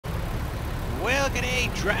Well,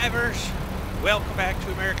 g'day drivers. Welcome back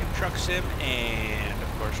to American Truck Sim and,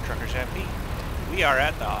 of course, Truckers MP. We are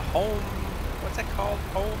at the home, what's that called?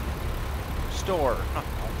 Home store.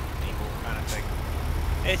 Home Depot kind of thing.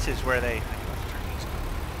 This is where they,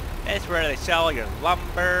 it's where they sell your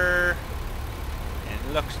lumber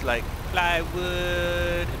and looks like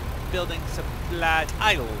plywood and building supplies.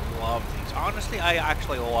 I love these. Honestly, I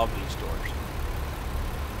actually love these stores.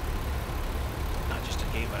 Not just a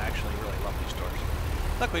game, but I actually really love these stores.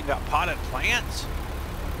 Look, we've got potted plants.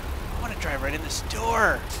 I want to drive right in the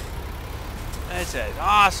store. This is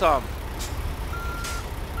awesome.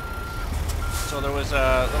 So there was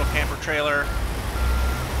a little camper trailer,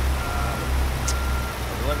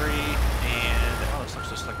 delivery, and oh, this looks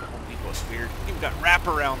just like the Home Depot. It's weird. Even got wrap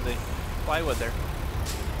around the plywood there.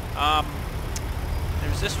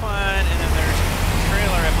 There's this one, and then there's a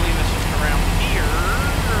trailer. I believe it's just around here.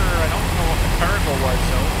 I don't know what the cargo was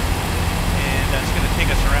though. And that's going to take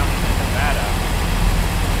us around to Nevada.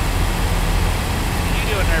 What are you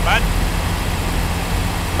doing there, bud?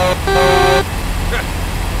 Oh,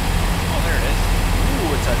 there it is. Ooh,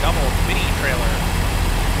 it's a double mini trailer.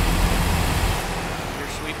 You're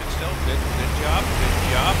sweeping still. Good job. Good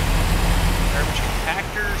job. Garbage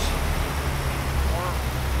compactors. More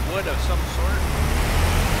wood of some sort.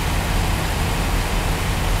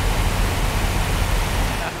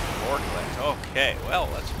 Forklift. Okay, well,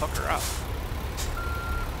 let's hook her up.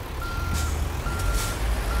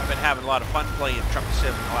 I've been having a lot of fun playing Truck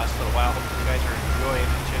Sim in the last little while. Hopefully you guys are enjoying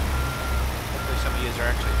it too. Hopefully some of you are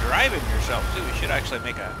actually driving yourself too. We should actually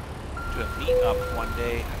do a meet-up one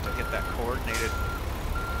day to get that coordinated.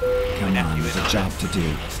 Come on, there's a job to do.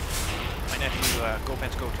 My nephew,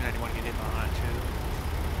 GoPens Go 291, get in on it too.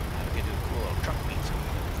 We can do a cool little truck meet.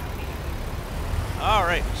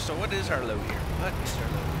 Alright, so what is our load here? What is our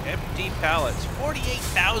load? Empty pallets.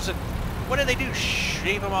 48,000! What do they do?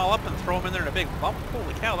 Shave them all up and throw them in there in a big lump?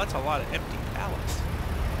 Holy cow, that's a lot of empty pallets.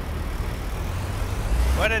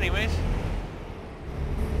 But anyways,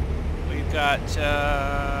 we've got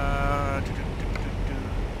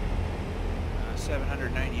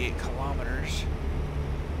 798 kilometers.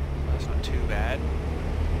 That's not too bad.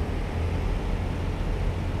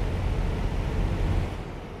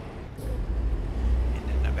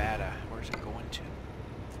 Nevada. Where's it going to?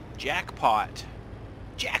 Jackpot.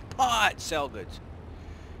 Jackpot! Sell goods.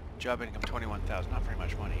 Job income 21,000. Not very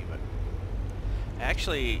much money, but I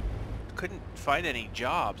actually couldn't find any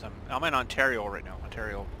jobs. I'm in Ontario right now.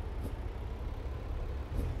 Ontario.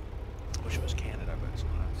 I wish it was Canada, but it's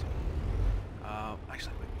not. So,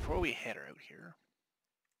 actually, wait, before we head out here,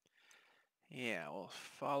 yeah, we'll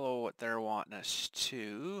follow what they're wanting us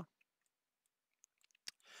to.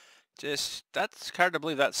 That's hard to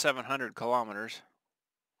believe that's 700 kilometers.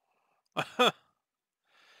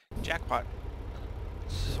 Jackpot.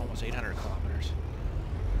 This is almost 800 kilometers.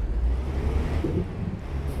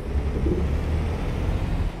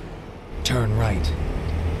 Turn right.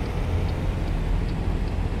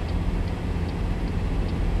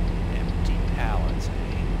 Empty pallets, eh?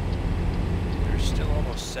 There's still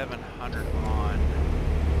almost 700 online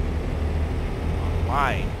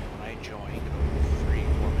when I joined.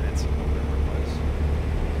 3-4 minutes ago, whatever it was.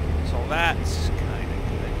 So that's kind of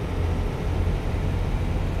good.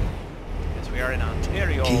 Yes, we are in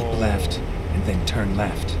Ontario. Keep left, and then turn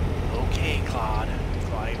left. Okay, Clyde,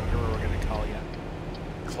 whatever we're going to call you.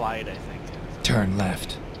 Clyde, I think. Turn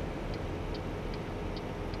left.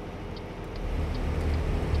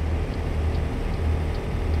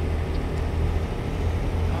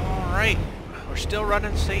 Alright, we're still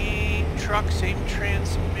running same truck, same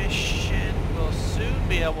transmission. We'll soon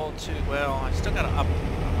be able to, well, I still got to up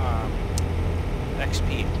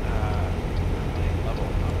XP level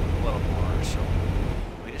up a little more, so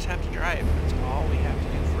we just have to drive. That's all we have to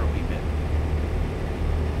do for a wee bit.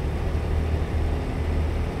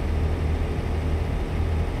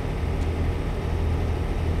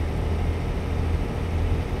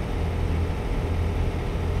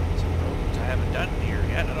 Some roads I haven't done here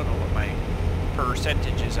yet. I don't know what my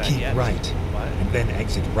percentage is at Keep yet. right, But and then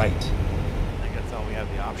exit right. I think that's all we have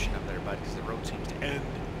the option up there, bud, because the road seems to end.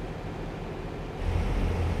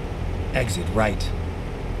 Exit right.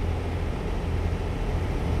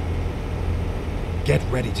 Get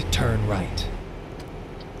ready to turn right.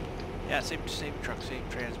 Yeah, same truck, same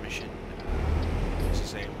transmission. It's the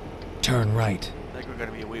same. Turn right. I think we're going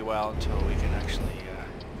to be a wee while until we can actually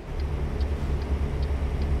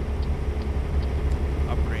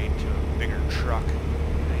upgrade to a bigger truck.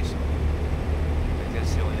 Nice. I think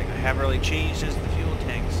that's the only thing I haven't really changed is the fuel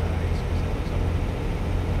tank size.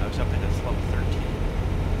 I was up into level 13.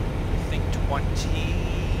 I think 20,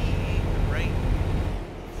 right?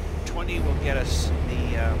 70 will get us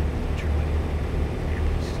the,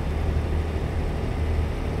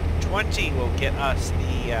 20 will get us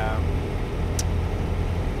the,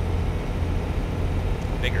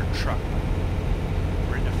 bigger truck.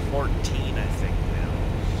 We're into 14, I think, now.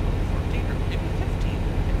 So 14 or maybe 15, I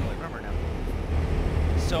can't really remember now.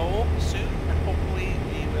 So, soon, hopefully,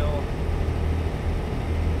 we will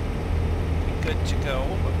be good to go,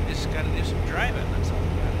 but we just gotta do some driving, that's all we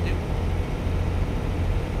gotta do.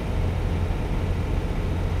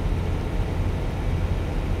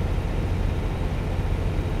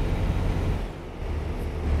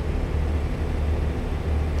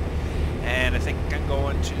 And I think I'm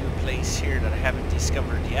going to a place here that I haven't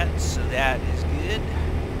discovered yet, so that is good.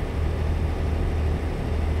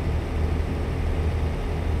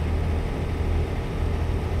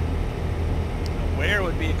 Where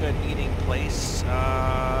would be a good meeting place?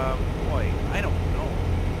 Boy, I don't know.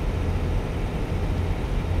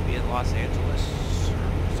 Maybe in Los Angeles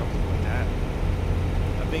or something like that.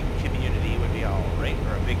 A big community would be alright,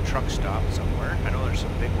 or a big truck stop somewhere. I know there's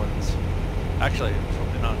some big ones. Actually,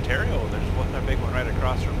 in Ontario, there's a big one right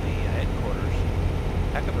across from the headquarters.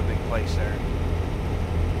 Heck of a big place there.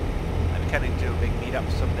 I'm heading to a big meetup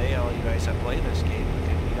someday. All you guys that play this game, we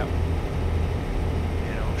can meet up.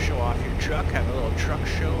 You know, show off your truck, have a little truck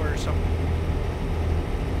show or something.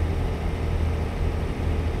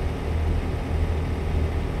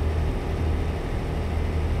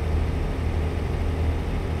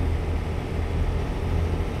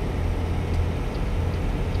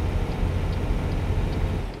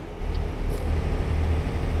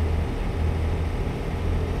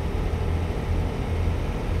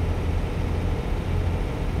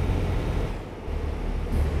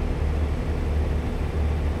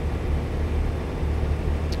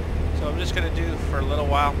 I'm just gonna do for a little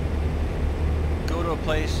while, go to a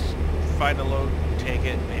place, find a load, take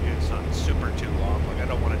it. Maybe it's not super too long. Like I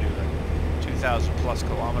don't want to do the 2,000 plus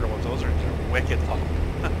kilometer ones. Those are wicked long.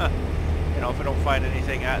 You know, if I don't find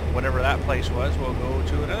anything at whatever that place was, we'll go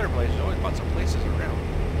to another place. There's always lots of places around.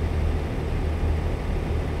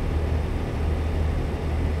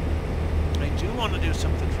 I do want to do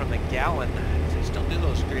something from the gallon. They still do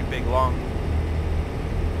those great big long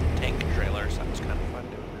tank trailers. That was kind of fun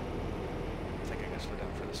doing. We're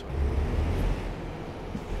done for this one.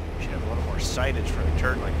 We should have a little more sightage for a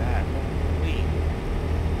turn like that. Holy.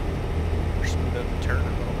 Or smooth out the turn a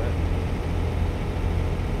little bit.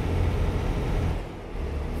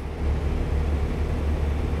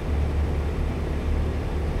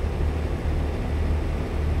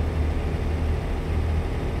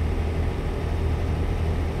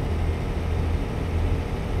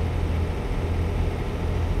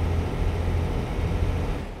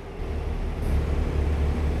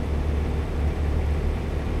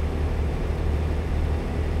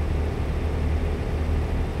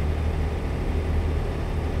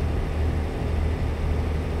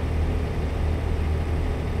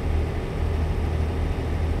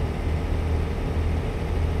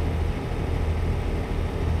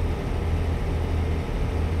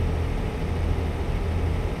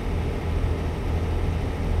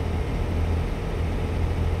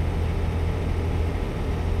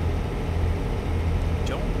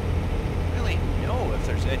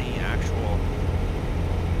 Any actual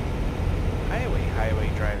highway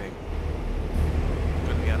driving. We're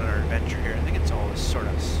going to be on our adventure here. I think it's all this sort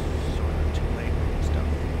of two-lane stuff.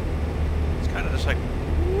 It's kind of just like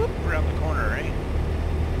whoop around the corner, right?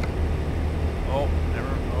 Oh,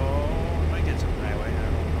 I might get some highway. I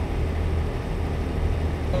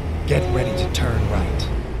don't know. Get ready to turn right.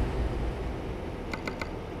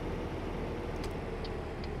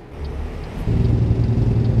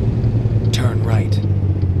 Turn right.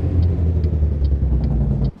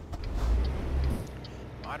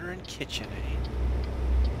 Kitchen, eh?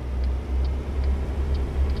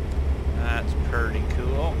 That's pretty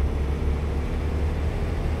cool.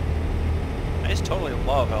 I just totally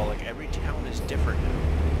love how like every town is different now.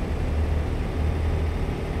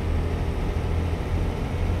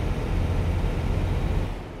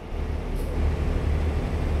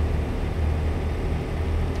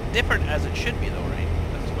 Different as it should be though, right?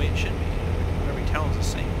 That's the way it should be. Every town's the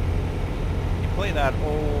same. You play that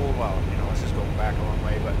old, well, you know, let's just go back a long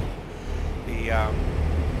way, but the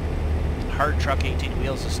hard truck 18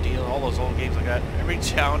 wheels of steel, all those old games like that, every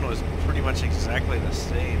town was pretty much exactly the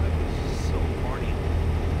same. It was so corny.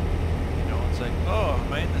 You know, it's like, oh,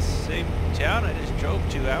 am I in the same town? I just drove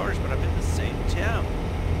 2 hours, but I'm in the same town.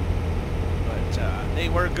 But they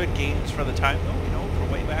were good games for the time though, you know, for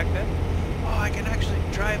way back then. Oh, I can actually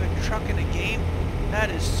drive a truck in a game? That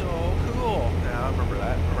is so cool. Yeah, I remember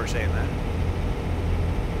that. I remember saying that.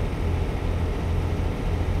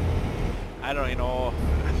 I don't even know.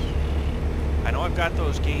 I know I've got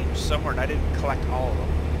those games somewhere, and I didn't collect all of them.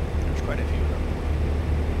 There's quite a few of them.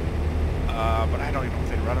 But I don't even know if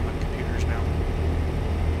they run them on computers now.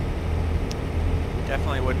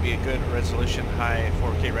 Definitely wouldn't be a good resolution, high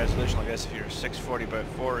 4K resolution. I guess if you're 640 by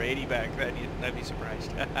 480 back then, I'd be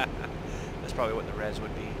surprised. That's probably what the res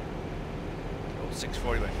would be. Old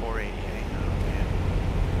 640 by 480, eh? Oh man.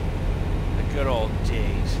 The good old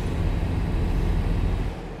days.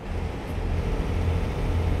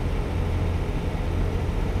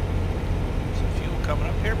 Some fuel coming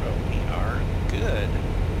up here, but we are good.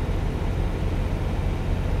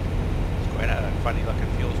 It's quite a funny looking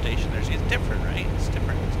fuel station. It's different, right? It's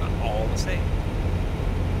different. It's not all the same.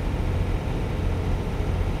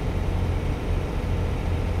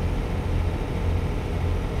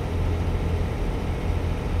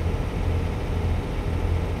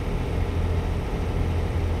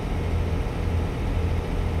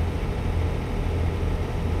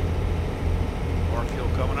 More fuel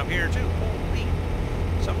coming up here too. Holy.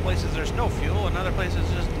 Some places there's no fuel, and other places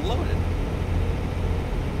just loaded.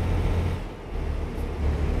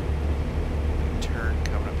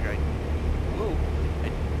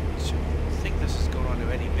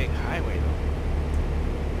 Highway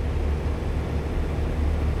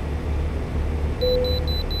though.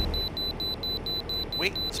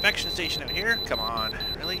 Wait, inspection station out here? Come on,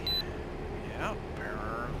 really? Yeah,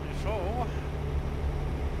 apparently so.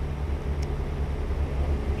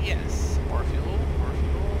 Yes, more fuel, more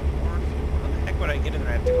fuel, more fuel. How the heck would I get in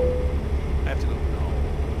there? I have to go.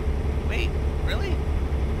 No. Wait, really?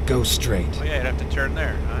 Go straight. Oh yeah, I'd have to turn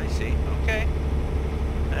there. I see. Okay.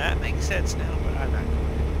 That makes sense now, but I'm not going.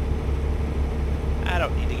 I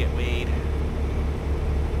don't need to get weighed.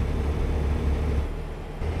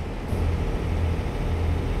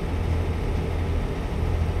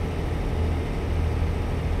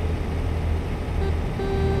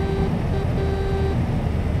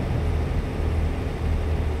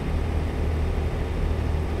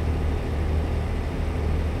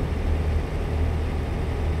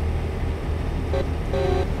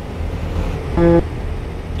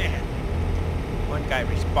 Yeah. One guy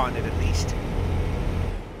responded at least.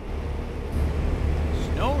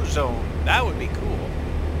 Snow zone. That would be cool.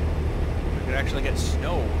 We could actually get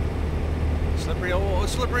snow. Slippery,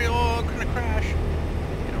 oh, gonna crash.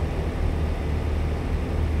 You know.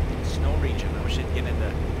 Snow region. I wish they'd get into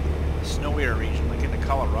the snowier region, like into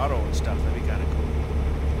Colorado and stuff. That'd be kind of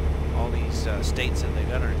cool. All these states that they've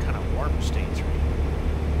got are kind of warm states, right?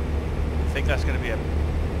 I think that's gonna be a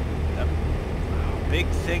big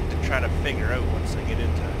thing to try to figure out once they get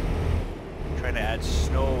into trying to add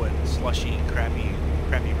snow and slushy, crappy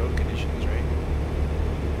road conditions, right?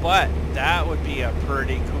 But that would be a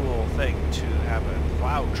pretty cool thing to have a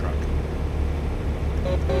plow truck.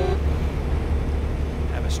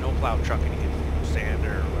 Have a snow plow truck and you get sand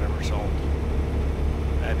or whatever salt.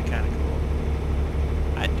 That'd be kind of cool.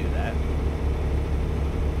 I'd do that.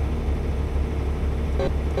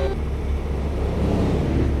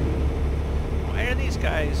 Why are these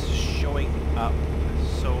guys showing up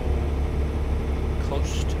so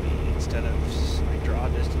close to me instead of my draw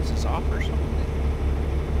distances off or something?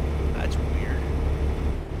 That's weird.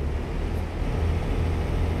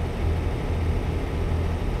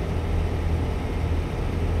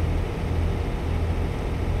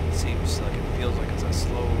 It seems like it feels like it's a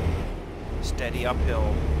slow, steady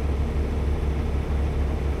uphill.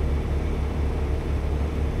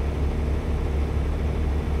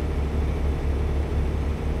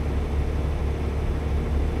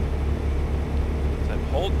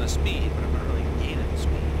 Holding the speed, but I'm not really gaining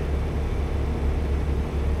speed.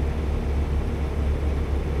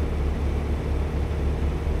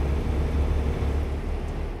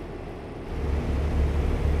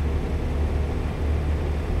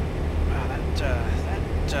 Wow,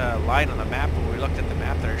 that line on the map, when we looked at the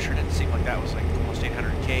map there, it sure didn't seem like that was like almost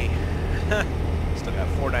 800K. Still got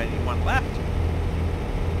 491 left.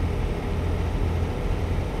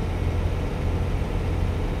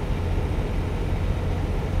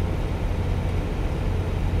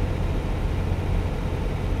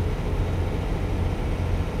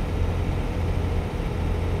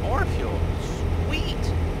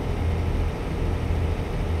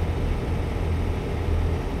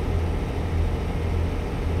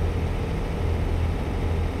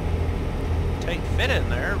 Fit in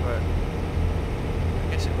there, but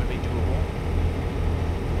I guess it would be doable.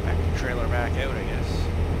 Back the trailer back out, I guess.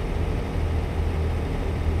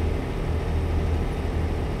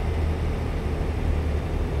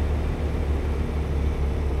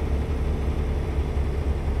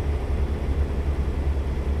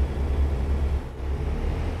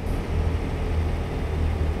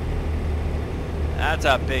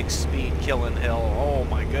 That's a big speed killing hill. Oh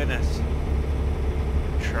my goodness.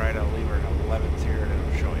 Try to leave her at 11th here and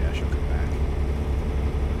it'll show you. She'll come back.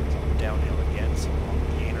 It's all downhill again, so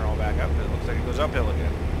I'll gain her all back up. It looks like it goes uphill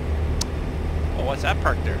again. Oh, what's that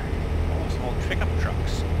parked there? Oh, some old pickup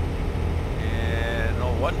trucks. And a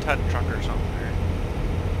 1-ton truck or something there.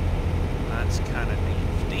 That's kind of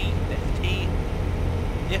nifty. Nifty.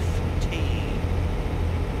 Nifty.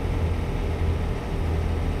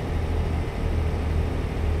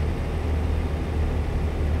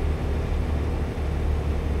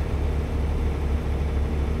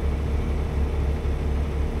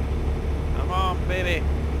 Come on, baby.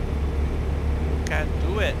 Can't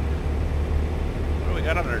do it. What do we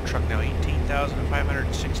got on our truck now?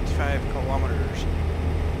 18,565 kilometers.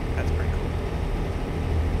 That's pretty cool.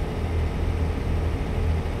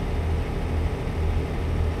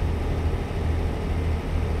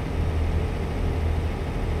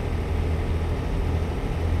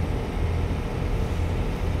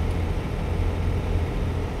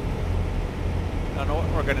 I don't know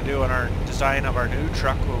what we're going to do on our design of our new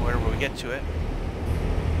truck whenever we get to it.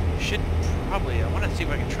 Should probably, I want to see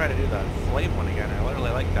if I can try to do the flame one again. I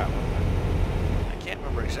really like that one. I can't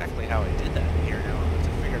remember exactly how I did that here now. I have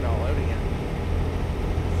to figure it all out again.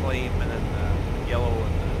 Flame and then the yellow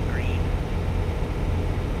and the green.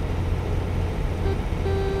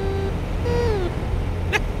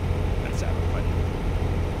 That sounded funny.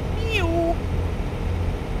 Meow.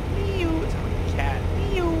 Meow. It sounded like a cat.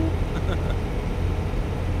 Meow.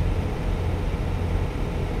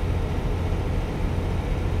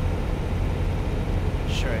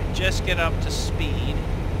 Sure, just get up to speed.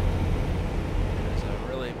 There's a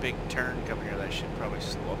really big turn coming here that should probably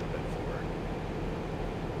slow up a bit forward.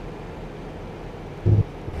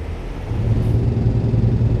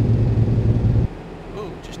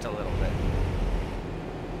 Ooh, just a little bit.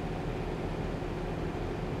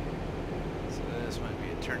 So this might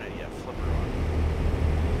be a turn that you flip her on.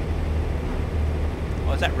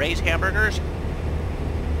 Oh, is that Ray's Hamburgers?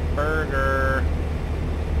 Burger.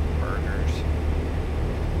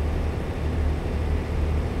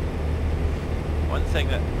 One thing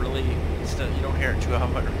that really, you don't hear it too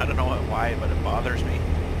often, I don't know why, but it bothers me.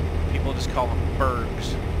 People just call them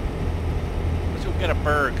burgs. Let's go get a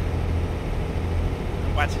burg.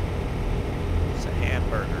 What? It's a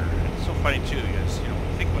hamburger. It's so funny too, because, you know, when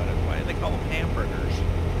you think about it, why do they call them hamburgers?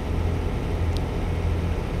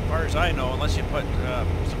 As far as I know, unless you put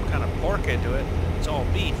some kind of pork into it, it's all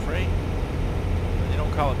beef, right? They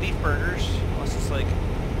don't call it beef burgers, unless it's like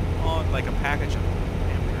on like a package of hamburgers.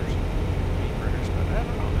 I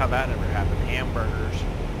don't know how that ever happened. Hamburgers.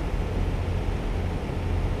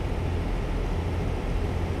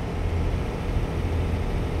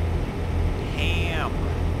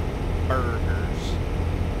 Hamburgers.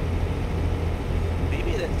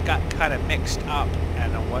 Maybe that got kind of mixed up,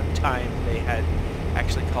 and at one time they had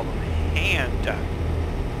actually called them hand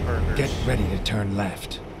burgers. Get ready to turn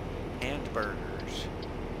left. Hand burgers.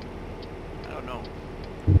 I don't know.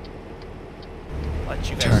 I'll let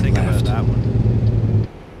you guys Turn think left. about that one.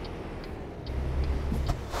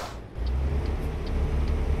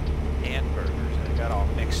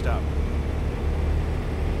 Mixed up.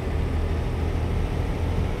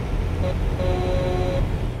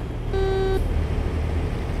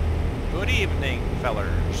 Good evening,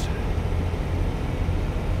 fellers.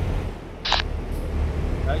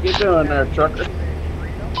 How you doing there, trucker?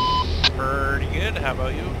 Pretty good. How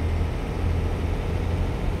about you?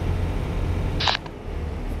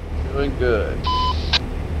 Doing good.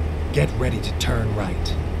 Get ready to turn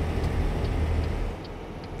right.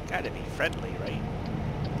 Gotta be friendly, right?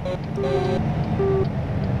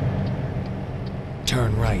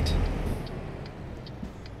 Turn right.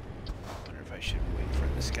 Wonder if I should wait for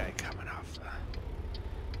this guy coming off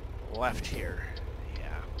the left here.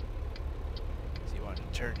 Yeah. Does he want to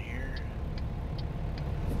turn here?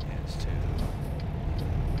 Yes, too.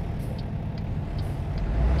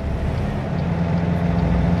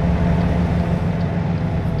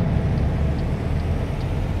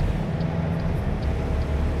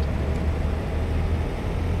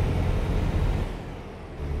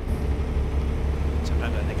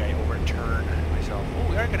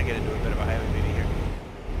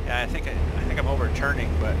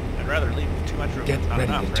 Turning, but I'd rather leave too much room. Get not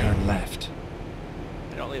ready enough, to right? turn left.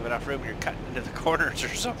 You don't leave enough room, you're cutting into the corners or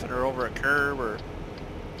something, or over a curb, or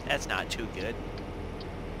that's not too good.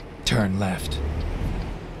 Turn left.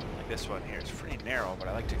 Like this one here, it's pretty narrow, but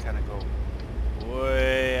I like to kind of go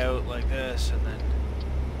way out like this, and then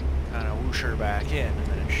kind of whoosh her back in, and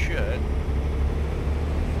then it should.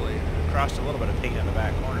 Hopefully, I crossed a little bit of paint on the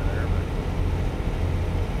back corner there,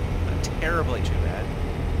 but not terribly too bad.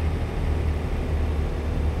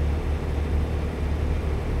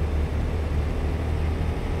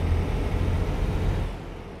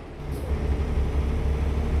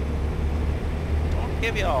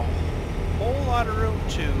 give you a whole lot of room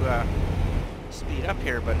to speed up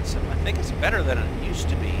here, but it's, I think it's better than it used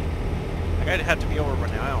to be. Like I'd have to be over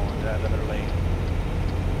now into that other lane.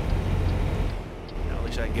 You know, at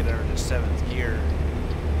least I can get her into 7th gear.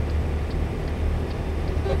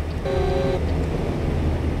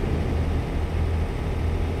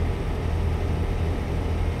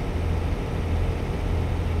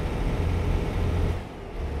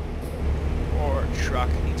 Or truck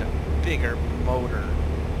needs a bigger motor,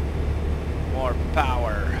 more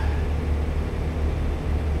power.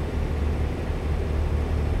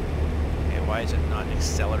 Why is it not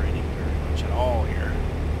accelerating very much at all here?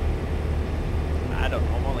 I don't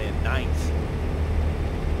know, I'm only at 9th.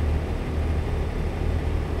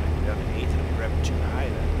 Might be down to 8th and I'm revving too high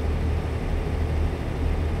then.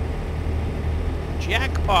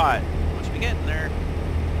 Jackpot! Must be getting there.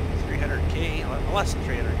 300k, less than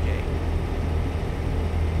 300k.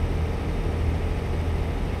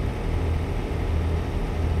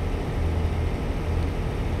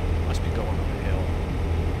 Must be going up a hill.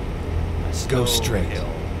 Go straight. Hill.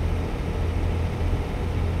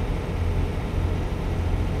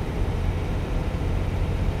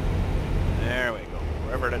 There we go.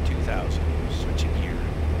 We're over to 2,000. Switching gear.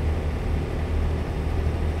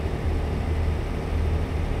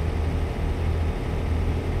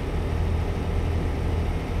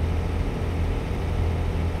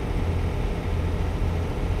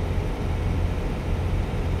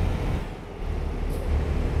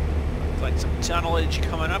 Looks like some tunnelage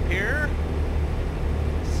coming up here.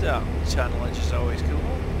 So, tunnelage is always cool.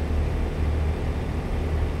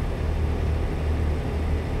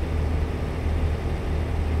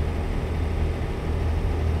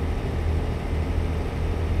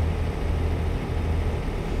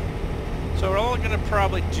 So we're only going to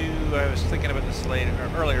probably do, I was thinking about this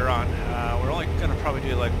earlier on, we're only going to probably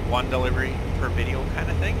do like 1 delivery per video kind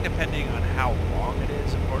of thing, depending on how long it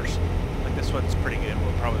is, of course. Like this one's pretty good,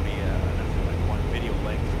 will probably be enough for like 1 video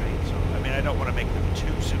length, right? So, I mean, I don't want to make them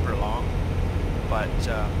too super long, but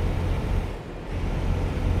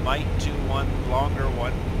might do one longer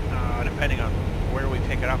one, depending on where we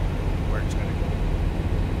pick it up, where it's going to go.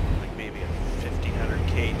 Like maybe a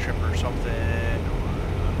 1500k trip or something, or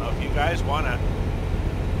I don't know if you guys want to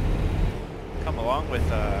come along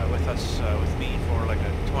with us, with me for like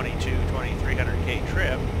a 2300k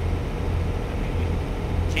trip. I mean,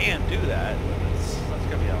 we can do that, but that's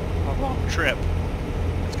going to be a long trip.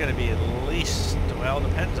 It's going to be at least, well, it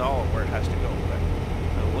depends all on where it has to go, but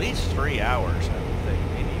at least 3 hours, I would think,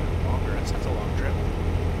 maybe even longer. That's a long trip.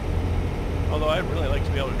 Although I'd really like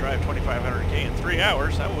to be able to drive 2500k in 3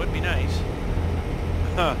 hours, that would be nice.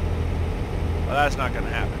 Huh. Well, that's not going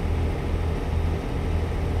to happen.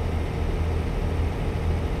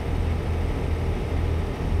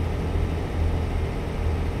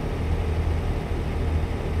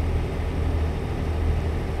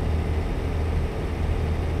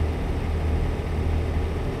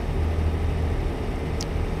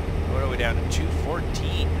 Down to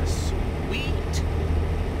 214. Sweet.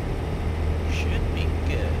 Should be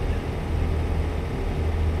good.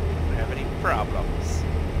 Don't have any problems.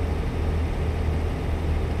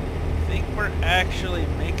 I think we're actually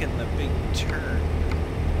making the big turn.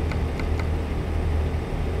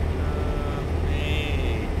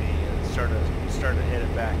 Maybe let's start to head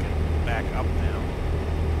it back up now.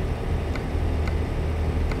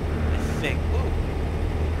 I think. Ooh.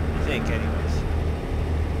 I think, anyways.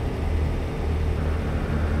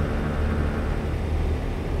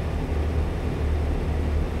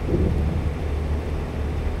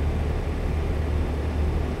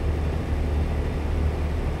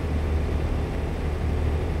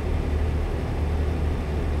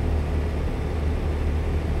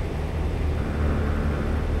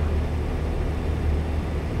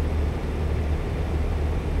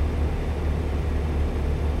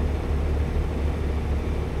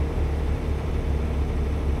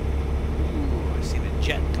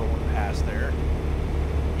 There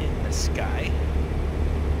in the sky.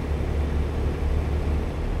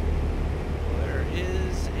 There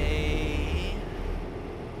is a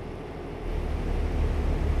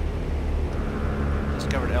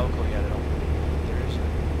discovered Elko yet. I don't think there's a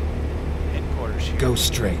headquarters here. Go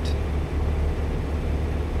straight.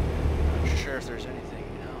 Not sure if there's anything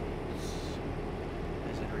else.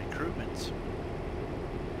 As in recruitments.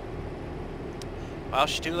 Well,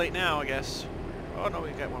 it's too late now, I guess. Oh no,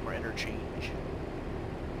 we've got one more interchange.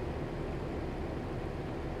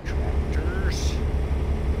 Tractors.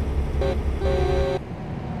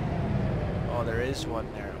 Oh, there is one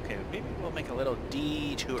there. Okay, maybe we'll make a little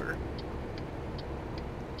detour.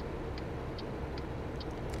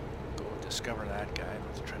 Go with this discover that guy. I'm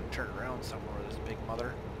just trying to turn around somewhere with this big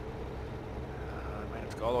mother. I might have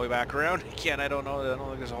to go all the way back around again. I don't know. I don't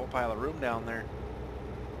think there's a whole pile of room down there.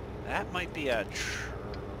 That might be a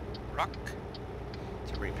truck.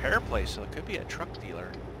 It's a repair place, so it could be a truck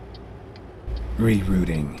dealer.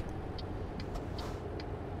 Rerouting.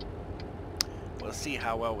 We'll see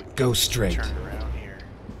how well we Go straight. turn around here.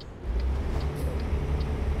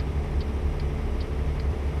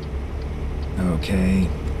 Okay,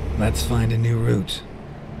 let's find a new route.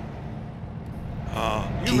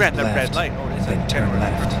 You Keep ran the left, red light. Oh, it is then a turn turn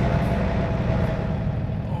left.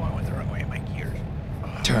 Oh, I went the wrong way. My gears.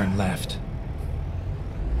 Oh. Turn left.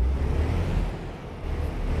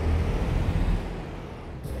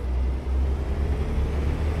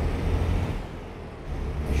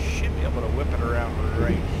 Should be able to whip it around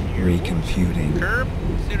right here. Recomputing. Curb.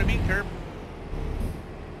 See what I mean? Curb.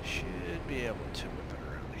 Should be able to whip it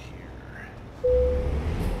around here.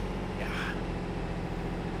 Yeah.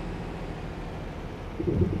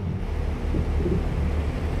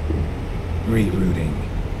 Rerouting.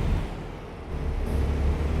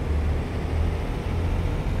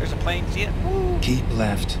 There's a plane. See it? Woo. Keep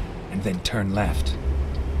left, and then turn left.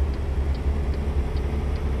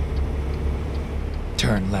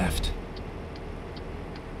 Turn left.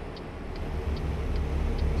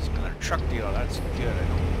 It's another truck dealer. That's good. I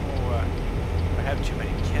don't know if I have too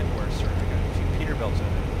many Kenworths, or I got a few Peterbilts in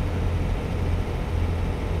it.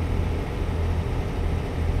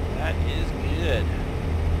 That is good.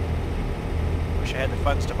 Wish I had the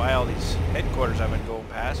funds to buy all these headquarters I've been going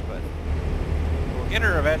past, but we'll get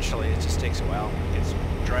her eventually. It just takes a while. Get some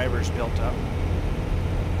drivers built up.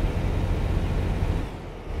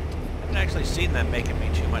 I haven't actually seen them making me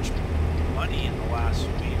too much money in the last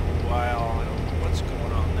wee while. I don't know what's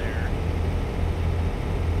going on there.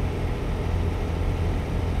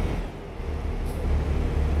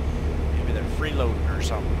 Maybe they're freeloading or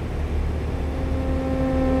something.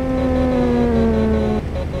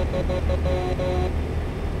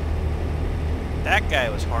 That guy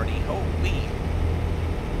was hardy. Holy.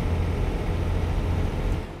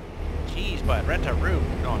 Jeez, but rent a room.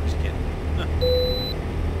 No, I'm just kidding.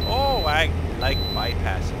 Oh, I like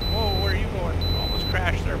bypassing. Whoa, where are you going? Almost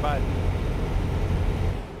crashed there, bud.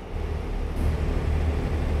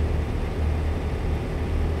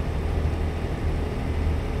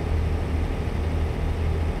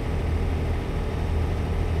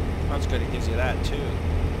 That's good, it gives you that too.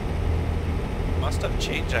 Must have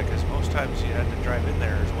changed that because most times you had to drive in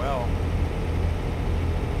there as well.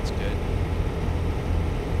 That's good.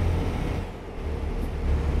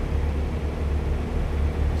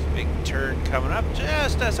 There's a big turn coming up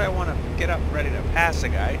just as I want to get up ready to pass a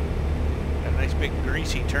guy. Got a nice big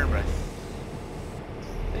greasy turn, but I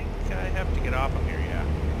think I have to get off of here, yeah.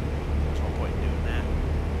 There's no point in doing that.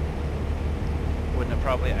 Wouldn't have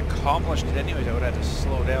probably accomplished it anyways. I would have had to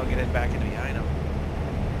slow down, get it back into behind him.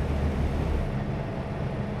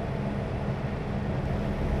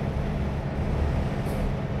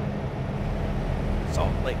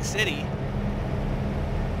 Salt Lake City.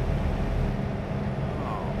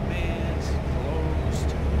 Oh man, it's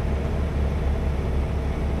closed.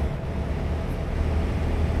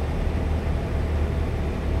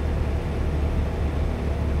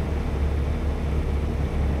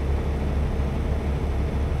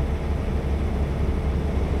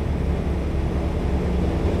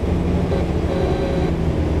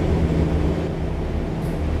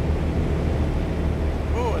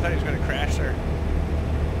 Oh, I thought he was going to crash there.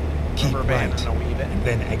 Keep Rubber band right, in a wee bit. and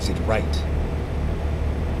then exit right.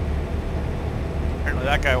 Apparently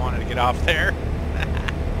that guy wanted to get off there.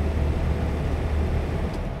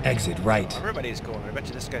 Exit right. Everybody's going. I bet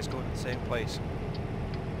you this guy's going to the same place.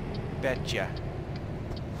 Betcha.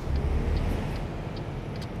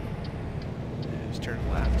 He's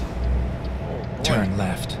turning left. Oh boy. Turn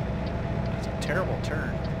left. That's a terrible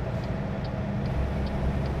turn.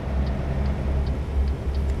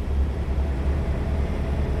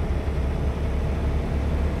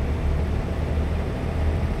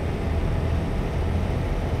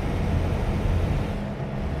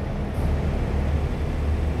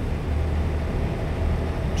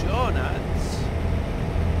 Donuts.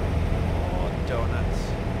 Oh, donuts.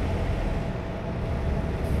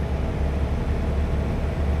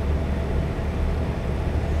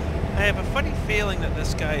 I have a funny feeling that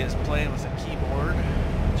this guy is playing with a keyboard,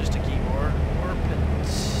 just a keyboard, or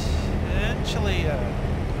potentially a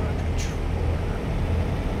controller.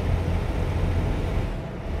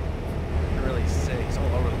 I really say he's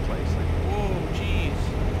all over the place. Like, whoa, jeez.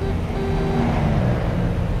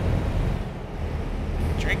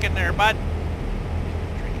 Drinking there, bud.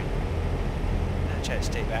 Drinking. try to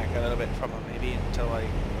stay back a little bit from him maybe until well,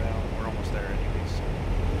 we're almost there anyways. So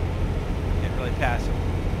can't really pass him.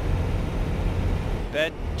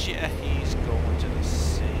 Betcha he's going to the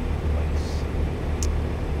same place.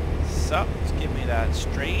 Something's giving me that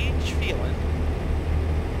strange feeling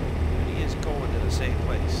that he is going to the same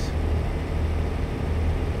place.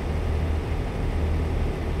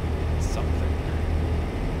 Something.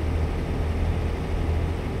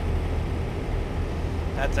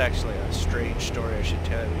 That's actually a strange story I should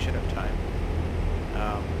tell you. We should have time.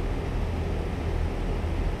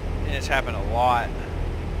 And it's happened a lot.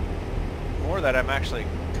 More that I'm actually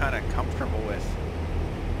kind of comfortable with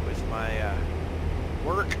my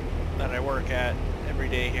work that I work at every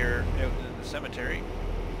day here out in the cemetery.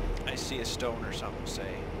 I see a stone or something,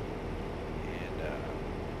 say, and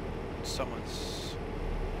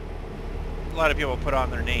a lot of people put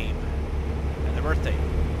on their name and their birthday,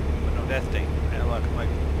 but no death date. And I look, I'm like,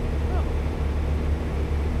 oh,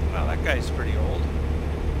 well, that guy's pretty old.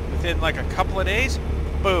 Within like a couple of days,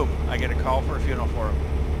 boom, I get a call for a funeral for him.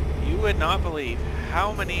 You would not believe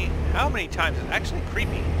how many times, it's actually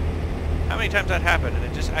creepy, how many times that happened, and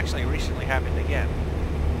it just actually recently happened again.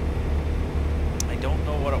 I don't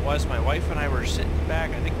know what it was. My wife and I were sitting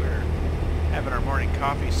back, I think we were having our morning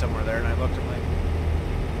coffee somewhere there, and I looked, I'm like,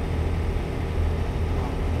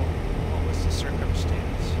 what was the circumstance?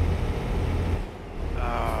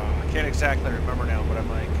 I can't exactly remember now, but I'm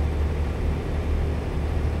like,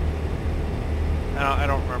 I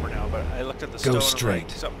don't remember now, but I looked at the stone and like,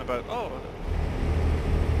 something about, oh,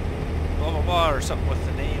 blah, blah, blah, or something with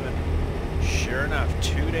the name, and sure enough,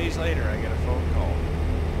 2 days later, I get a phone call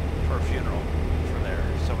for a funeral for there.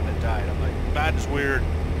 Someone had died. I'm like, that is weird.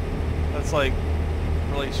 That's like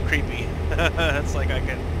really creepy. That's like I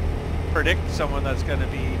can predict someone that's going to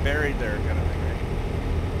be buried there kind of thing, right?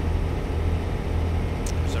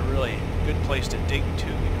 It was a really good place to dig to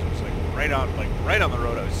because it was like right on the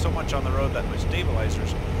road. I was so much on the road that my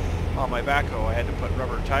stabilizers on my backhoe, I had to put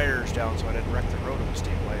rubber tires down so I didn't wreck the road with the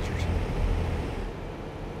stabilizers.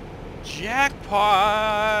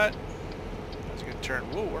 Jackpot! That's a good turn.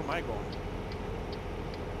 Whoa, where am I going?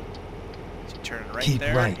 Is he turning right Keep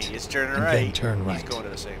there? right, He is turning and right. then turn right. He's going to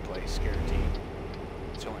the same place, guaranteed.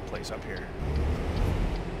 It's the only place up here.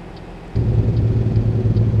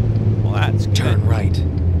 Well, that's good. Turn right.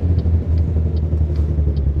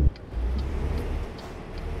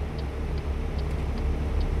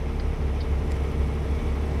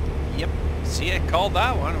 Yep. See, I called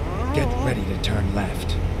that one. Get ready to turn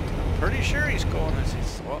left. I'm pretty sure he's going this.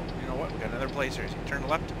 Well, you know what? We got another place here. Is he turning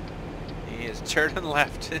left? He is turning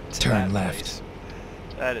left into Turn that left. place.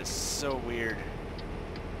 That is so weird.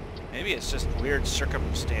 Maybe it's just weird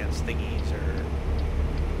circumstance thingies or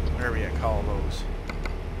whatever you call those.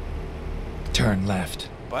 Turn left.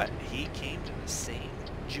 But he came to the same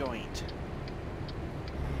joint.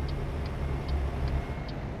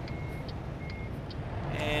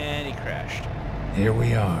 And he crashed. Here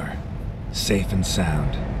we are, safe and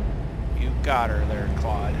sound. You got her there,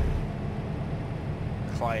 Claude.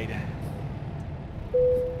 Clyde.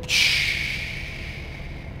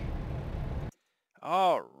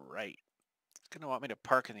 All right. It's going to want me to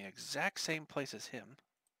park in the exact same place as him.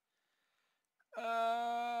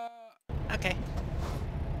 Okay.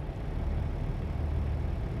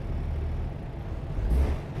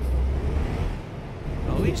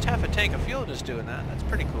 Well, we used half a tank of fuel just doing that. That's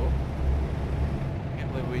pretty cool.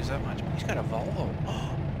 Can't believe we use that much. He's got a Volvo.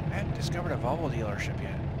 Oh, I haven't discovered a Volvo dealership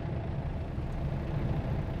yet.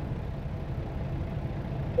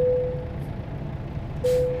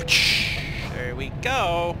 There we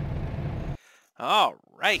go. All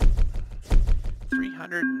right.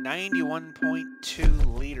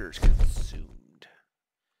 391.2 liters consumed.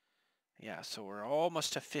 Yeah, so we're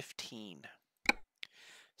almost to 15.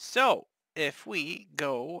 So, if we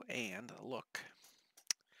go and look,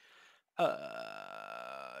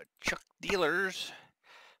 Chuck dealers.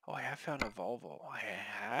 Oh, I have found a Volvo. I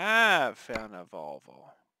have found a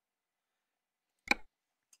Volvo.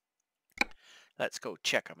 Let's go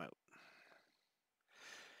check them out.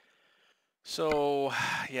 So,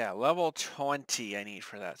 yeah, level 20 I need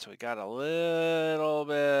for that. So we got a little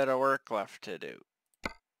bit of work left to do.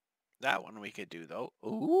 That one we could do, though.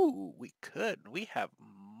 Ooh, we could. We have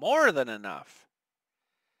more than enough.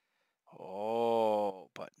 Oh,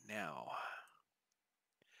 but now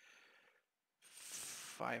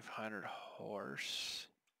 500 horse.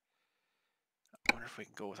 I wonder if we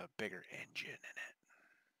can go with a bigger engine in it.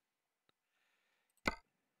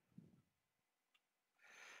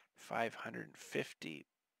 550.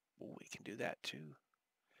 Ooh, we can do that too.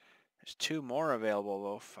 There's two more available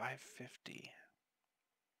though. 550.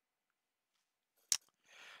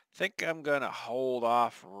 think I'm gonna hold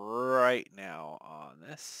off right now on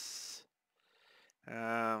this.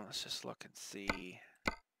 Let's just look and see.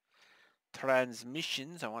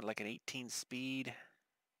 Transmissions, I want like an 18 speed.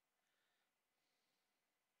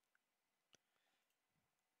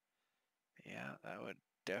 Yeah, that would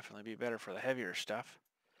definitely be better for the heavier stuff.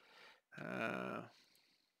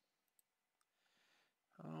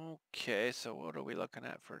 Okay, so what are we looking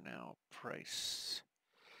at for now? Price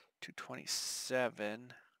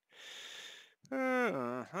 227.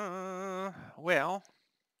 Well,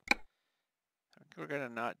 we're gonna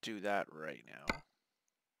not do that right now.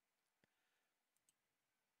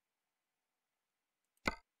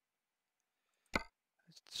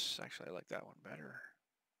 It's actually, I like that one better.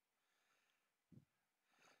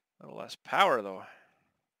 A little less power though.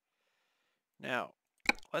 Now,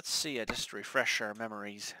 let's see, just to refresh our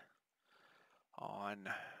memories on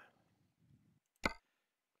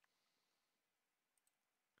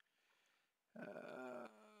oh,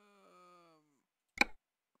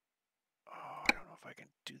 I don't know if I can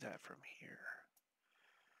do that from here.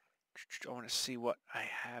 I want to see what I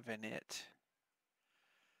have in it.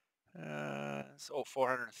 So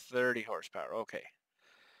 430 horsepower. Okay.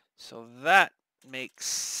 So that makes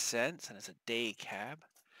sense, and it's a day cab.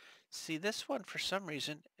 See, this one, for some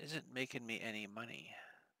reason, isn't making me any money.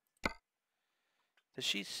 Does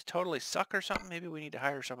she totally suck or something? Maybe we need to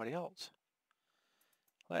hire somebody else.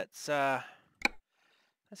 Let's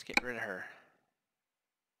get rid of her.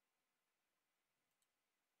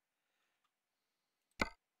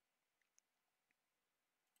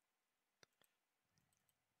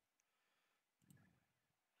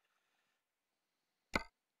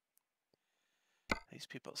 These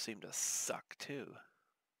people seem to suck too.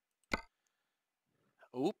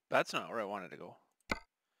 Oop, that's not where I wanted to go.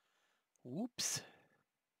 Oops.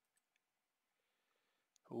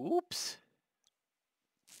 Oops.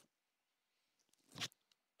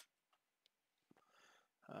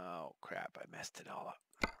 Oh crap, I messed it all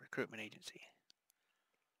up. Recruitment agency.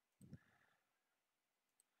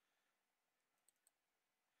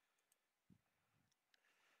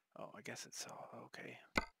 Oh, I guess it's all okay.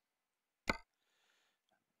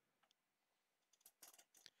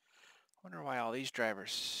 Wonder why all these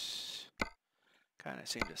drivers kind of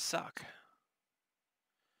seem to suck.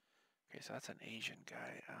 Okay, so that's an Asian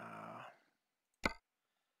guy.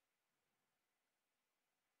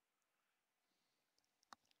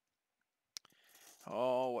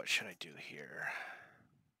 Oh, what should I do here?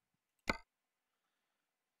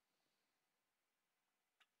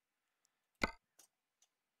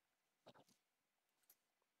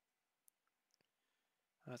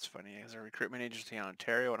 That's funny. Is there a recruitment agency in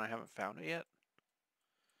Ontario and I haven't found it yet?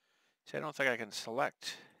 See, I don't think I can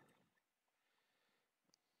select.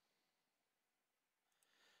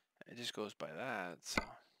 It just goes by that, so.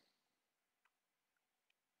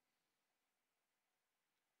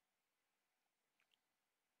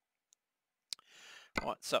 I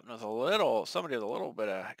want something with somebody with a little bit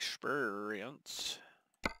of experience.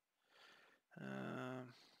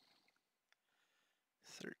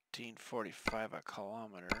 13.45 a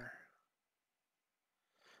kilometer.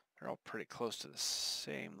 They're all pretty close to the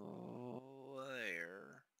same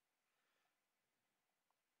layer.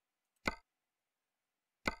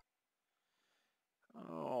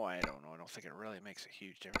 Oh, I don't know. I don't think it really makes a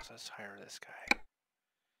huge difference. Let's hire this guy.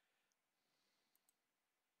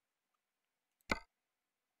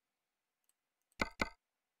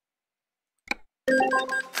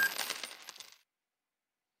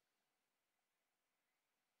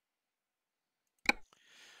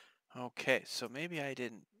 Okay, so maybe I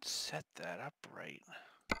didn't set that up right.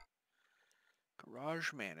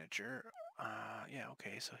 Garage manager. Yeah,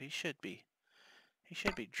 okay, so he should be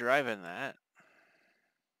driving that.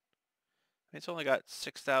 It's only got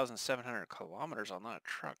 6,700 kilometers on that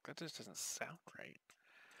truck. That just doesn't sound right.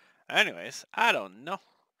 Anyways, I don't know.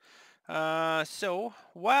 So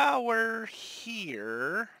while we're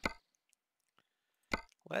here,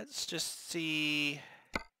 let's just see.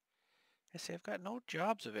 I see I've got no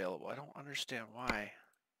jobs available. I don't understand why.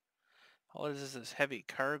 All it is this heavy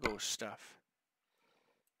cargo stuff.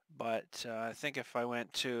 But I think if I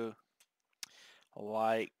went to,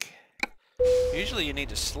 like, usually you need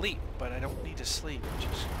to sleep, but I don't need to sleep, which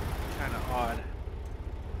is kind of odd.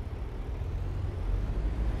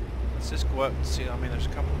 Let's just go out and see. I mean, there's a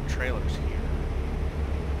couple of trailers here.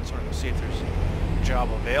 Just want to go see if there's a job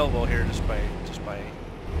available here just by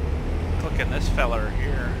clicking this feller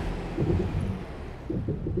here.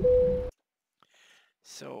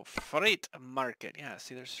 So, freight market. Yeah,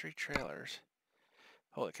 see, there's 3 trailers.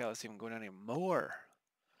 Holy cow, let's even go down any more.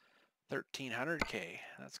 1300K.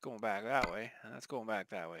 That's going back that way, and that's going back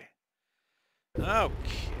that way.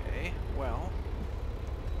 Okay, well.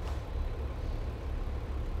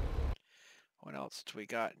 What else do we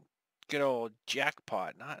got? Good old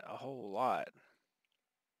jackpot. Not a whole lot.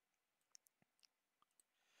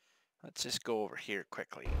 Let's just go over here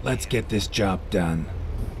quickly. Let's get this job done.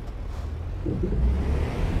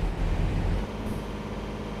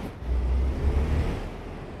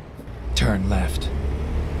 Turn left.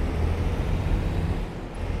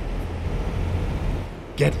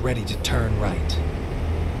 Get ready to turn right.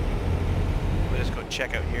 We'll just go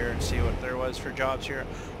check out here and see what there was for jobs here.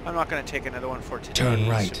 I'm not going to take another one for today's Turn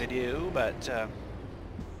right. video, but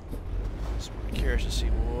just curious to see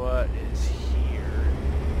what is here.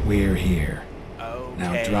 We're here. Okay.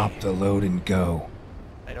 Now drop the load and go.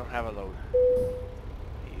 I don't have a load.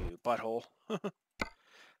 You butthole.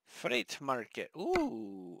 Freight market.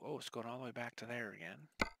 Ooh. Oh, it's going all the way back to there again.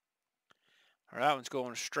 Or that one's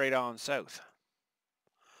going straight on south.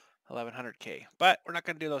 1100K. But we're not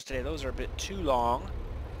going to do those today. Those are a bit too long.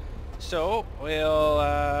 So we'll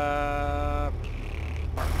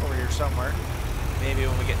park over here somewhere. Maybe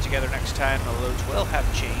when we get together next time, the loads will have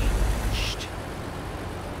changed.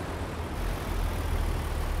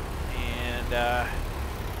 And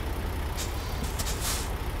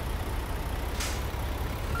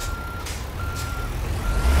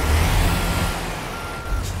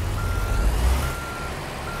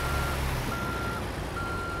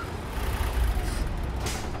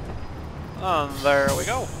there we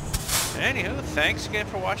go. Anywho, thanks again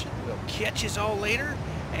for watching. We'll catch you all later,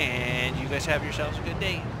 and you guys have yourselves a good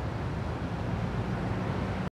day.